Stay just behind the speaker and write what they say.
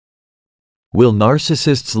Will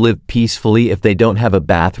narcissists live peacefully if they don't have a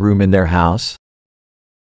bathroom in their house?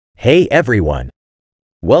 Hey everyone!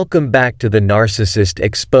 Welcome back to the Narcissist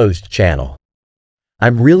Exposed channel.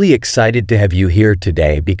 I'm really excited to have you here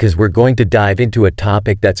today because we're going to dive into a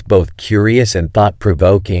topic that's both curious and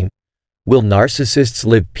thought-provoking. Will narcissists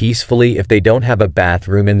live peacefully if they don't have a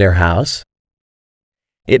bathroom in their house?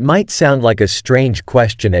 It might sound like a strange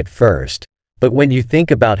question at first, but when you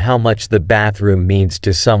think about how much the bathroom means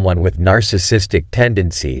to someone with narcissistic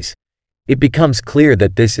tendencies, it becomes clear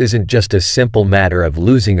that this isn't just a simple matter of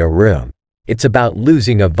losing a room. It's about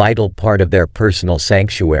losing a vital part of their personal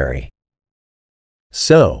sanctuary.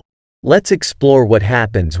 So, let's explore what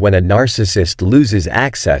happens when a narcissist loses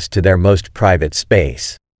access to their most private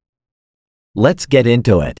space. Let's get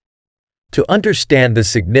into it. To understand the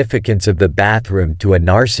significance of the bathroom to a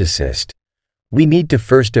narcissist, we need to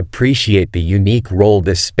first appreciate the unique role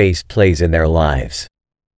this space plays in their lives.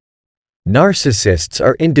 Narcissists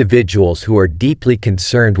are individuals who are deeply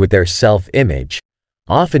concerned with their self-image,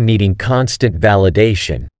 often needing constant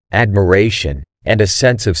validation, admiration, and a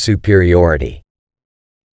sense of superiority.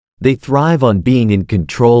 They thrive on being in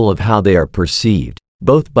control of how they are perceived,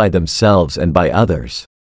 both by themselves and by others.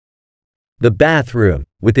 The bathroom,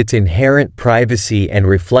 with its inherent privacy and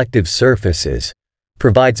reflective surfaces,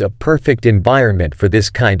 provides a perfect environment for this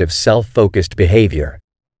kind of self-focused behavior.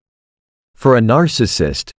 For a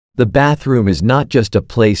narcissist, the bathroom is not just a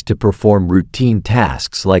place to perform routine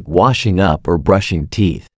tasks like washing up or brushing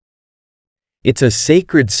teeth. It's a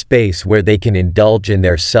sacred space where they can indulge in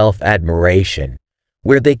their self-admiration,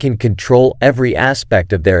 where they can control every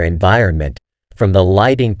aspect of their environment, from the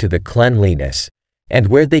lighting to the cleanliness, and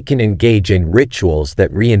where they can engage in rituals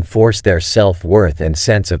that reinforce their self-worth and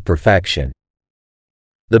sense of perfection.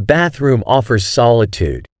 The bathroom offers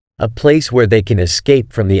solitude, a place where they can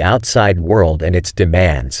escape from the outside world and its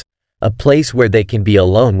demands, a place where they can be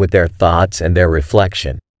alone with their thoughts and their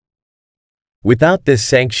reflection. Without this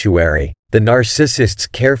sanctuary, the narcissist's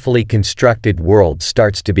carefully constructed world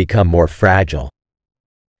starts to become more fragile.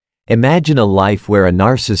 Imagine a life where a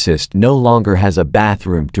narcissist no longer has a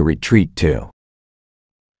bathroom to retreat to.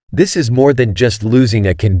 This is more than just losing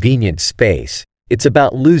a convenient space. It's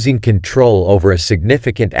about losing control over a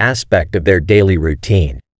significant aspect of their daily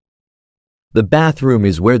routine. The bathroom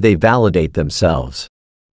is where they validate themselves,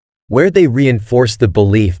 where they reinforce the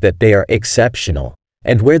belief that they are exceptional,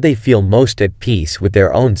 and where they feel most at peace with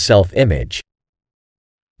their own self-image.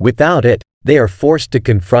 Without it, they are forced to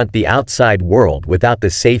confront the outside world without the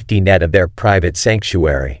safety net of their private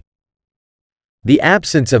sanctuary. The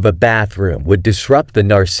absence of a bathroom would disrupt the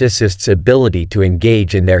narcissist's ability to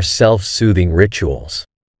engage in their self-soothing rituals.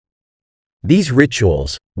 These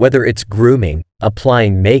rituals, whether it's grooming,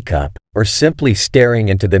 applying makeup, or simply staring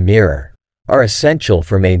into the mirror, are essential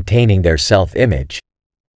for maintaining their self-image.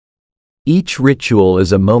 Each ritual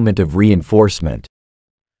is a moment of reinforcement,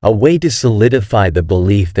 a way to solidify the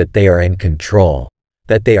belief that they are in control,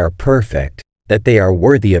 that they are perfect, that they are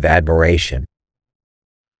worthy of admiration.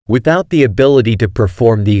 Without the ability to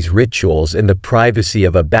perform these rituals in the privacy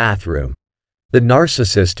of a bathroom, the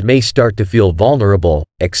narcissist may start to feel vulnerable,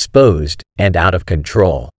 exposed, and out of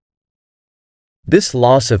control. This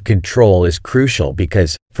loss of control is crucial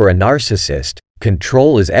because, for a narcissist,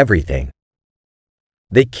 control is everything.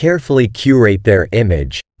 They carefully curate their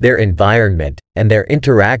image, their environment, and their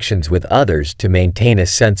interactions with others to maintain a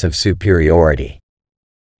sense of superiority.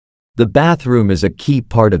 The bathroom is a key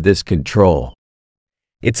part of this control.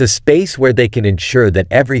 It's a space where they can ensure that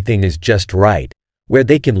everything is just right, where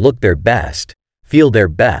they can look their best, feel their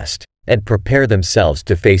best, and prepare themselves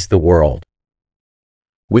to face the world.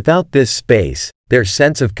 Without this space, their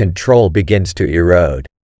sense of control begins to erode.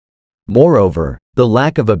 Moreover, the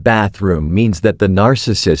lack of a bathroom means that the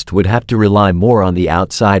narcissist would have to rely more on the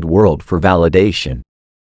outside world for validation.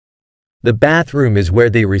 The bathroom is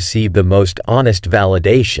where they receive the most honest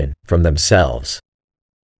validation from themselves.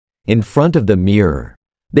 In front of the mirror,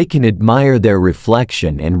 they can admire their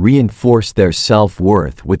reflection and reinforce their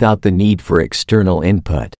self-worth without the need for external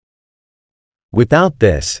input. Without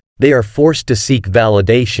this, they are forced to seek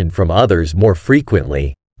validation from others more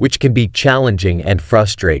frequently, which can be challenging and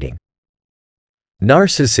frustrating.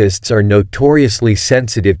 Narcissists are notoriously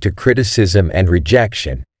sensitive to criticism and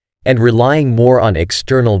rejection, and relying more on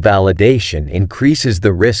external validation increases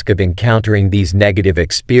the risk of encountering these negative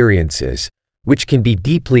experiences, which can be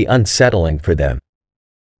deeply unsettling for them.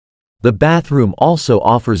 The bathroom also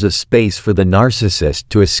offers a space for the narcissist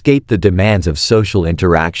to escape the demands of social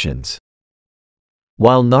interactions.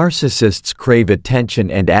 While narcissists crave attention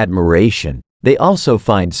and admiration, they also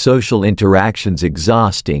find social interactions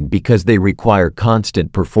exhausting because they require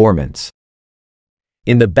constant performance.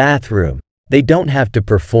 In the bathroom, they don't have to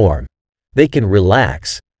perform. They can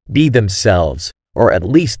relax, be themselves, or at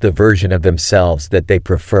least the version of themselves that they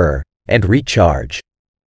prefer, and recharge.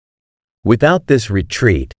 Without this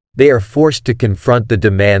retreat, they are forced to confront the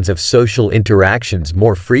demands of social interactions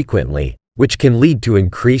more frequently, which can lead to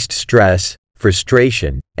increased stress,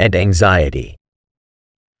 frustration, and anxiety.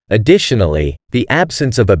 Additionally, the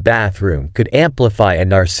absence of a bathroom could amplify a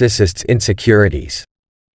narcissist's insecurities.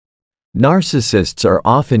 Narcissists are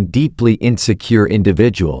often deeply insecure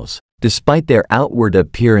individuals, despite their outward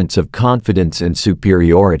appearance of confidence and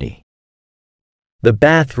superiority. The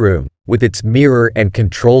bathroom, with its mirror and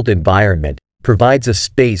controlled environment, provides a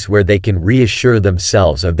space where they can reassure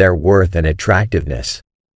themselves of their worth and attractiveness.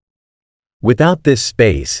 Without this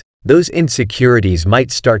space, those insecurities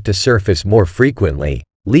might start to surface more frequently,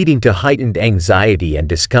 leading to heightened anxiety and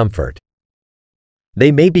discomfort.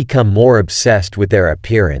 They may become more obsessed with their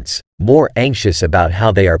appearance, more anxious about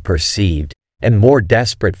how they are perceived, and more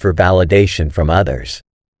desperate for validation from others.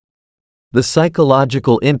 The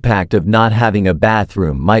psychological impact of not having a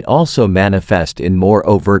bathroom might also manifest in more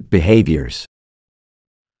overt behaviors.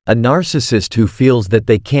 A narcissist who feels that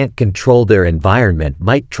they can't control their environment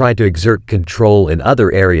might try to exert control in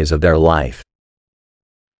other areas of their life.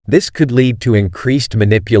 This could lead to increased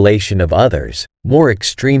manipulation of others, more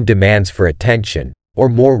extreme demands for attention, or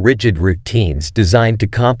more rigid routines designed to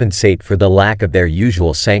compensate for the lack of their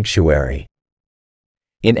usual sanctuary.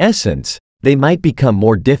 In essence, they might become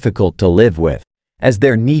more difficult to live with, as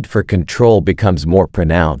their need for control becomes more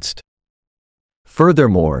pronounced.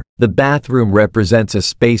 Furthermore, the bathroom represents a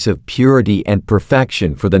space of purity and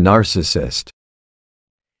perfection for the narcissist.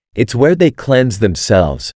 It's where they cleanse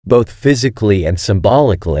themselves, both physically and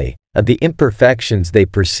symbolically, of the imperfections they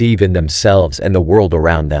perceive in themselves and the world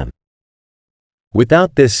around them.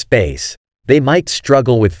 Without this space, they might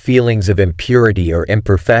struggle with feelings of impurity or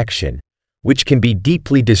imperfection, which can be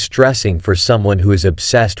deeply distressing for someone who is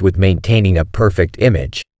obsessed with maintaining a perfect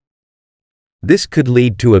image. This could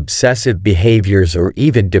lead to obsessive behaviors or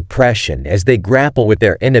even depression as they grapple with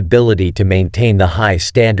their inability to maintain the high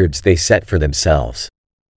standards they set for themselves.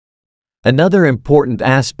 Another important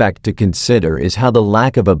aspect to consider is how the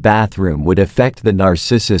lack of a bathroom would affect the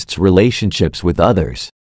narcissist's relationships with others.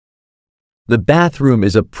 The bathroom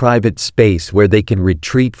is a private space where they can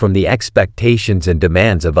retreat from the expectations and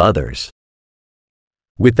demands of others.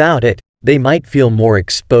 Without it, they might feel more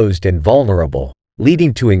exposed and vulnerable,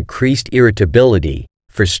 leading to increased irritability,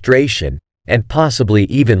 frustration, and possibly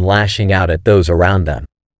even lashing out at those around them.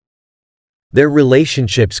 Their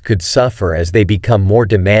relationships could suffer as they become more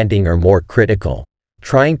demanding or more critical,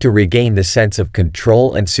 trying to regain the sense of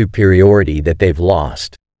control and superiority that they've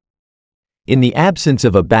lost. In the absence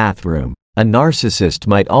of a bathroom, a narcissist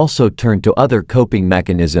might also turn to other coping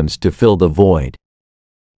mechanisms to fill the void.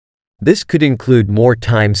 This could include more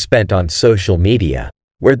time spent on social media,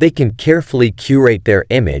 where they can carefully curate their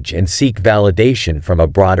image and seek validation from a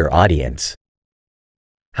broader audience.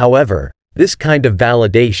 However, this kind of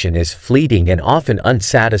validation is fleeting and often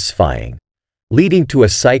unsatisfying, leading to a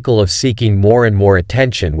cycle of seeking more and more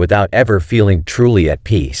attention without ever feeling truly at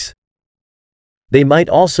peace. They might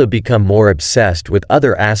also become more obsessed with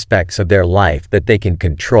other aspects of their life that they can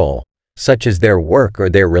control, such as their work or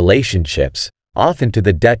their relationships, often to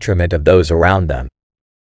the detriment of those around them.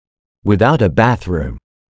 Without a bathroom,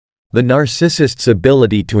 the narcissist's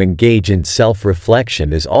ability to engage in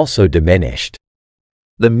self-reflection is also diminished.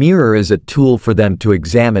 The mirror is a tool for them to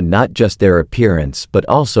examine not just their appearance but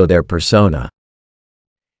also their persona.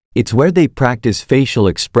 It's where they practice facial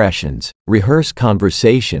expressions, rehearse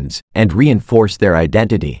conversations, and reinforce their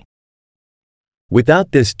identity.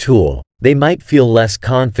 Without this tool, they might feel less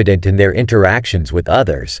confident in their interactions with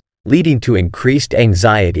others, leading to increased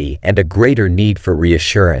anxiety and a greater need for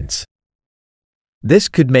reassurance. This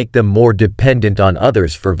could make them more dependent on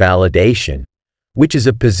others for validation, which is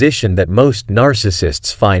a position that most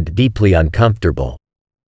narcissists find deeply uncomfortable.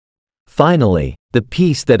 Finally, the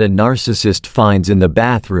peace that a narcissist finds in the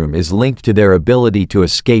bathroom is linked to their ability to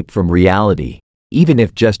escape from reality, even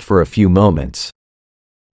if just for a few moments.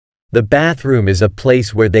 The bathroom is a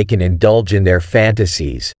place where they can indulge in their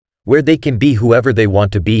fantasies, where they can be whoever they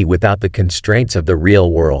want to be without the constraints of the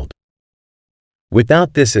real world.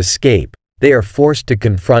 Without this escape, they are forced to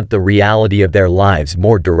confront the reality of their lives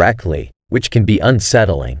more directly, which can be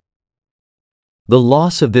unsettling. The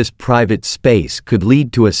loss of this private space could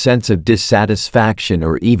lead to a sense of dissatisfaction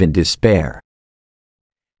or even despair,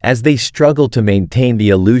 as they struggle to maintain the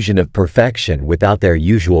illusion of perfection without their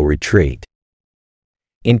usual retreat.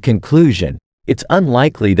 In conclusion, it's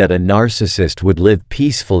unlikely that a narcissist would live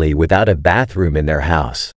peacefully without a bathroom in their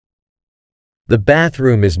house. The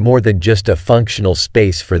bathroom is more than just a functional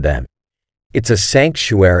space for them. It's a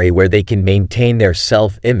sanctuary where they can maintain their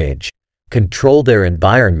self-image, control their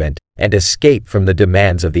environment, and escape from the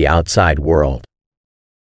demands of the outside world.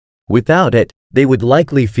 Without it, they would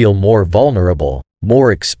likely feel more vulnerable,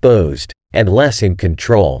 more exposed, and less in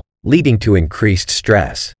control, leading to increased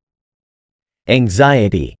stress,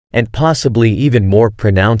 anxiety, and possibly even more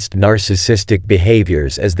pronounced narcissistic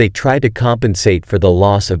behaviors as they try to compensate for the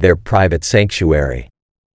loss of their private sanctuary.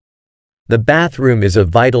 The bathroom is a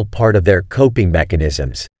vital part of their coping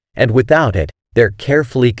mechanisms, and without it, their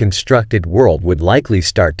carefully constructed world would likely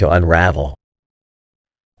start to unravel.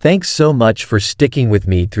 Thanks so much for sticking with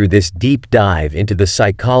me through this deep dive into the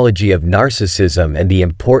psychology of narcissism and the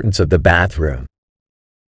importance of the bathroom.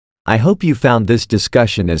 I hope you found this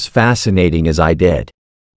discussion as fascinating as I did.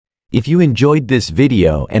 If you enjoyed this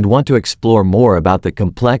video and want to explore more about the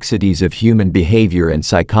complexities of human behavior and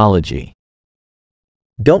psychology,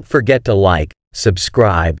 don't forget to like,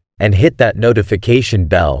 subscribe, and hit that notification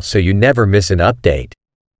bell so you never miss an update.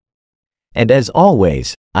 And as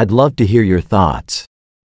always, I'd love to hear your thoughts.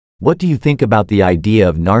 What do you think about the idea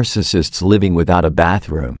of narcissists living without a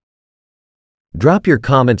bathroom? Drop your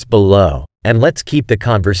comments below, and let's keep the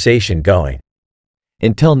conversation going.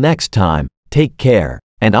 Until next time, take care,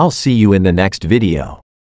 and I'll see you in the next video.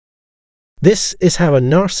 This is how a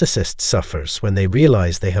narcissist suffers when they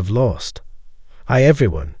realize they have lost. Hi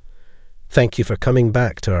everyone. Thank you for coming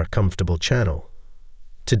back to our comfortable channel.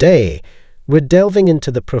 Today, we're delving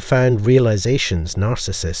into the profound realizations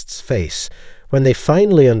narcissists face when they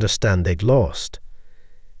finally understand they've lost.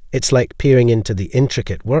 It's like peering into the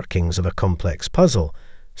intricate workings of a complex puzzle,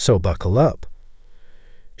 so buckle up.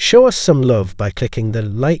 Show us some love by clicking the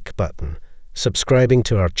like button, subscribing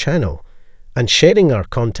to our channel, and sharing our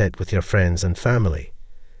content with your friends and family.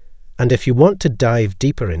 And if you want to dive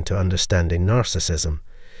deeper into understanding narcissism,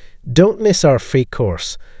 don't miss our free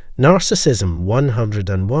course, Narcissism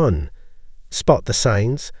 101. Spot the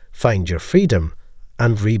signs, find your freedom,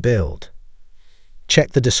 and rebuild.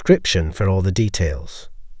 Check the description for all the details.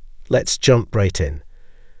 Let's jump right in.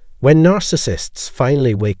 When narcissists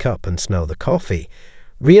finally wake up and smell the coffee,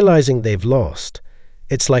 realizing they've lost,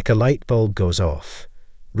 it's like a light bulb goes off,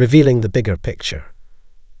 revealing the bigger picture.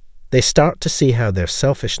 They start to see how their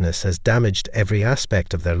selfishness has damaged every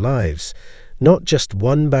aspect of their lives, not just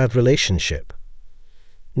one bad relationship.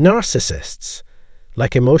 Narcissists,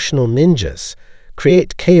 like emotional ninjas,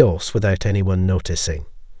 create chaos without anyone noticing.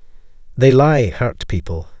 They lie, hurt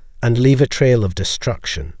people, and leave a trail of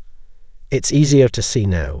destruction. It's easier to see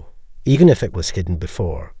now, even if it was hidden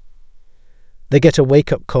before. They get a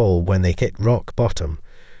wake-up call when they hit rock bottom,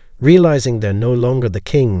 realizing they're no longer the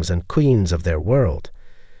kings and queens of their world.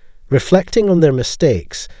 Reflecting on their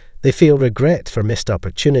mistakes, they feel regret for missed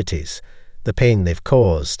opportunities, the pain they've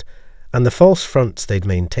caused, and the false fronts they'd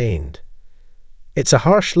maintained. It's a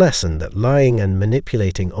harsh lesson that lying and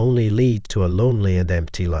manipulating only lead to a lonely and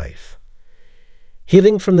empty life.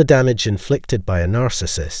 Healing from the damage inflicted by a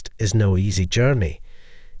narcissist is no easy journey.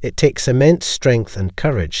 It takes immense strength and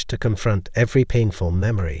courage to confront every painful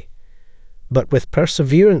memory. But with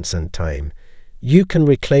perseverance and time, you can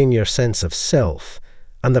reclaim your sense of self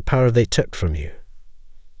and the power they took from you.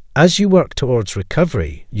 As you work towards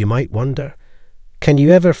recovery, you might wonder, can you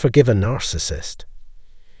ever forgive a narcissist?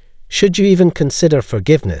 Should you even consider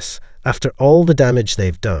forgiveness after all the damage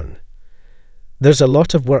they've done? There's a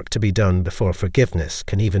lot of work to be done before forgiveness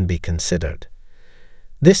can even be considered.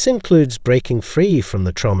 This includes breaking free from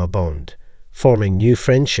the trauma bond, forming new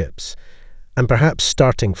friendships, and perhaps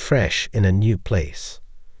starting fresh in a new place.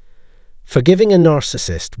 Forgiving a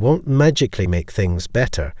narcissist won't magically make things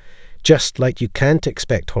better, just like you can't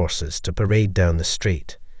expect horses to parade down the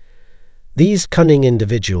street. These cunning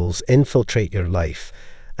individuals infiltrate your life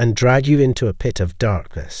and drag you into a pit of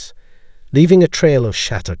darkness, leaving a trail of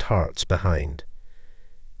shattered hearts behind.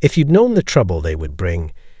 If you'd known the trouble they would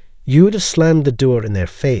bring, you would have slammed the door in their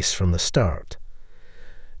face from the start.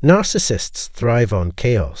 Narcissists thrive on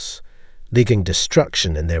chaos, leaving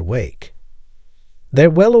destruction in their wake. They're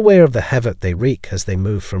well aware of the havoc they wreak as they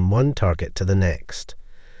move from one target to the next.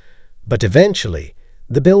 But eventually,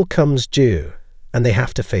 the bill comes due, and they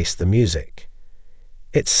have to face the music.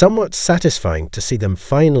 It's somewhat satisfying to see them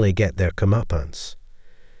finally get their comeuppance.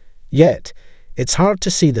 Yet, it's hard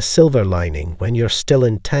to see the silver lining when you're still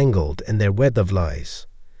entangled in their web of lies.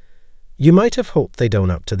 You might have hoped they'd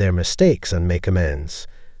own up to their mistakes and make amends,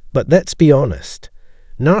 but let's be honest,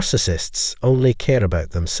 narcissists only care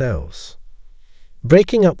about themselves.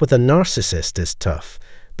 Breaking up with a narcissist is tough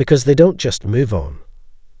because they don't just move on.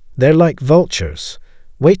 They're like vultures,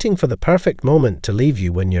 waiting for the perfect moment to leave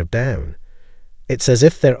you when you're down. It's as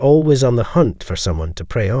if they're always on the hunt for someone to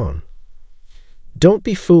prey on. Don't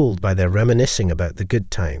be fooled by their reminiscing about the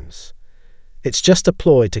good times. It's just a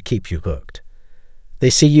ploy to keep you hooked. They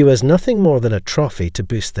see you as nothing more than a trophy to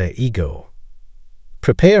boost their ego.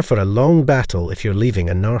 Prepare for a long battle if you're leaving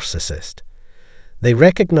a narcissist. They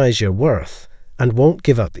recognize your worth and won't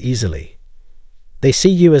give up easily. They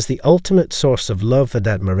see you as the ultimate source of love and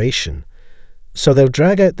admiration, so they'll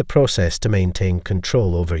drag out the process to maintain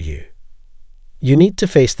control over you. You need to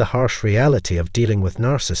face the harsh reality of dealing with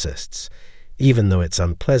narcissists, even though it's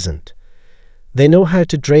unpleasant. They know how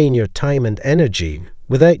to drain your time and energy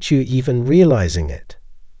without you even realizing it.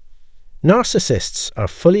 Narcissists are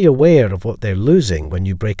fully aware of what they're losing when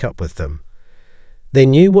you break up with them. They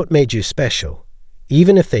knew what made you special,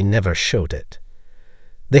 even if they never showed it.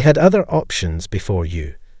 They had other options before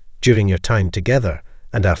you, during your time together,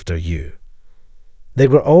 and after you. They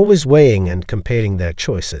were always weighing and comparing their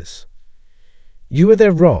choices. You were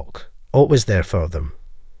their rock, always there for them.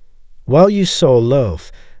 While you saw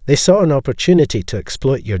love, they saw an opportunity to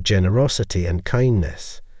exploit your generosity and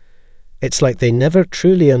kindness. It's like they never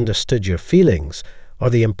truly understood your feelings or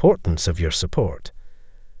the importance of your support.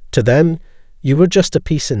 To them, you were just a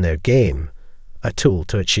piece in their game, a tool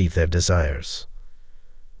to achieve their desires.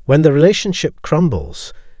 When the relationship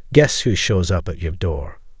crumbles, guess who shows up at your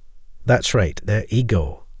door? That's right, their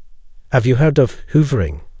ego. Have you heard of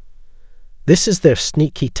hoovering? This is their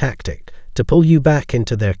sneaky tactic to pull you back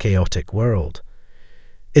into their chaotic world.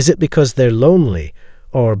 Is it because they're lonely,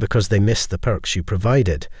 or because they miss the perks you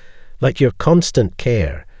provided, like your constant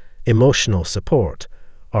care, emotional support,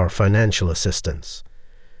 or financial assistance?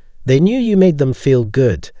 They knew you made them feel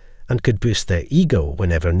good and could boost their ego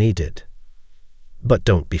whenever needed. But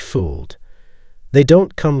don't be fooled. They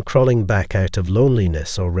don't come crawling back out of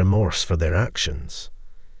loneliness or remorse for their actions.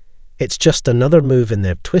 It's just another move in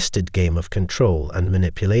their twisted game of control and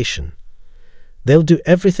manipulation. They'll do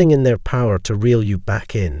everything in their power to reel you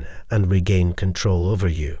back in and regain control over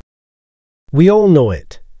you. We all know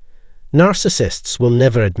it. Narcissists will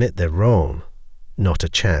never admit they're wrong. Not a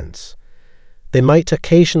chance. They might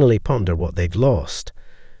occasionally ponder what they've lost,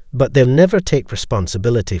 but they'll never take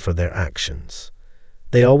responsibility for their actions.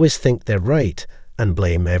 They always think they're right and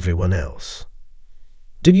blame everyone else.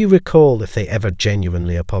 Do you recall if they ever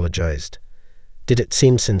genuinely apologized? Did it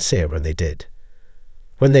seem sincere when they did?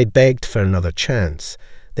 When they begged for another chance,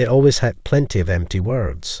 they always had plenty of empty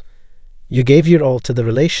words. You gave your all to the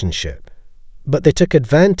relationship, but they took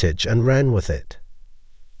advantage and ran with it.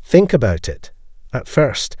 Think about it. At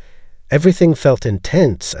first, everything felt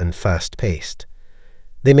intense and fast-paced.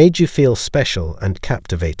 They made you feel special and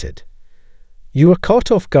captivated. You were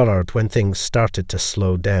caught off guard when things started to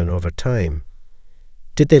slow down over time.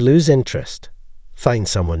 Did they lose interest? Find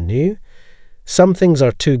someone new? Some things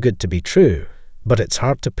are too good to be true, but it's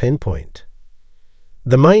hard to pinpoint.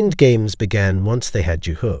 The mind games began once they had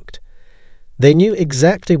you hooked. They knew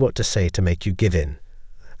exactly what to say to make you give in,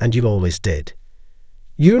 and you always did.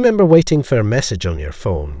 You remember waiting for a message on your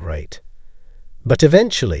phone, right? But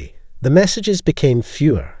eventually, the messages became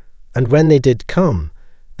fewer, and when they did come,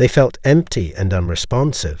 they felt empty and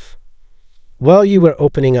unresponsive. While you were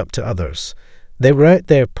opening up to others, they were out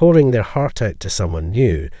there pouring their heart out to someone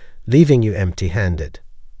new, leaving you empty-handed.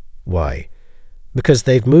 Why? Because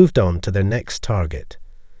they've moved on to their next target.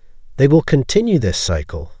 They will continue this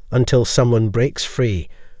cycle until someone breaks free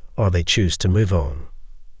or they choose to move on.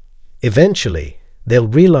 Eventually, they'll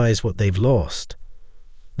realize what they've lost.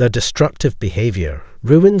 Their destructive behavior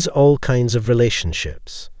ruins all kinds of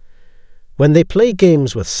relationships. When they play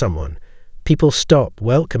games with someone, people stop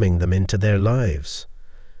welcoming them into their lives.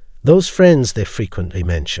 Those friends they frequently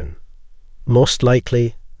mention, most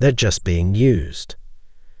likely they're just being used.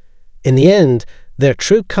 In the end, their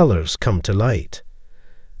true colors come to light.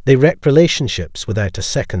 They wreck relationships without a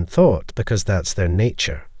second thought because that's their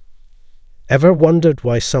nature. Ever wondered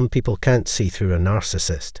why some people can't see through a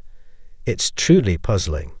narcissist? It's truly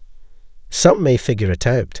puzzling. Some may figure it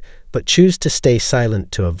out, but choose to stay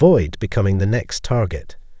silent to avoid becoming the next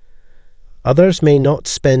target. Others may not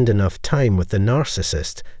spend enough time with the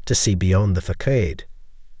narcissist to see beyond the facade.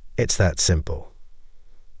 It's that simple.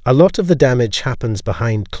 A lot of the damage happens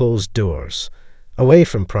behind closed doors, away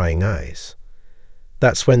from prying eyes.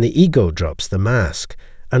 That's when the ego drops the mask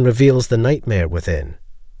and reveals the nightmare within.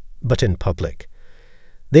 But in public,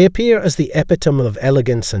 they appear as the epitome of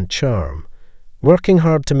elegance and charm, working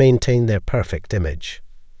hard to maintain their perfect image.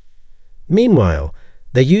 Meanwhile,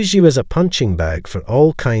 they use you as a punching bag for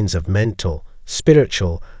all kinds of mental,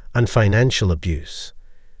 spiritual, and financial abuse.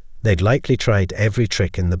 They'd likely tried every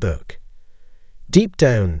trick in the book. Deep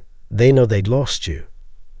down, they know they'd lost you.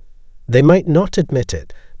 They might not admit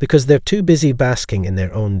it because they're too busy basking in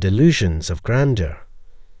their own delusions of grandeur.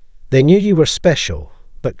 They knew you were special,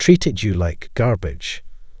 but treated you like garbage.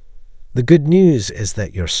 The good news is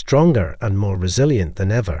that you're stronger and more resilient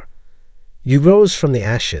than ever. You rose from the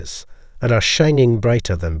ashes and are shining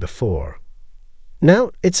brighter than before.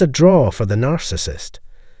 Now it's a draw for the narcissist.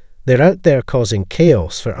 They're out there causing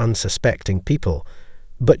chaos for unsuspecting people,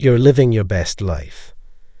 but you're living your best life.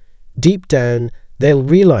 Deep down, they'll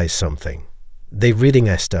realize something. They really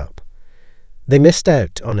messed up. They missed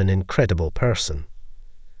out on an incredible person.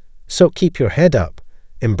 So keep your head up,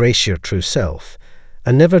 embrace your true self,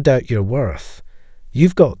 and never doubt your worth.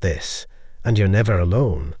 You've got this, and you're never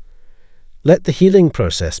alone. Let the healing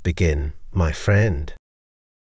process begin, my friend.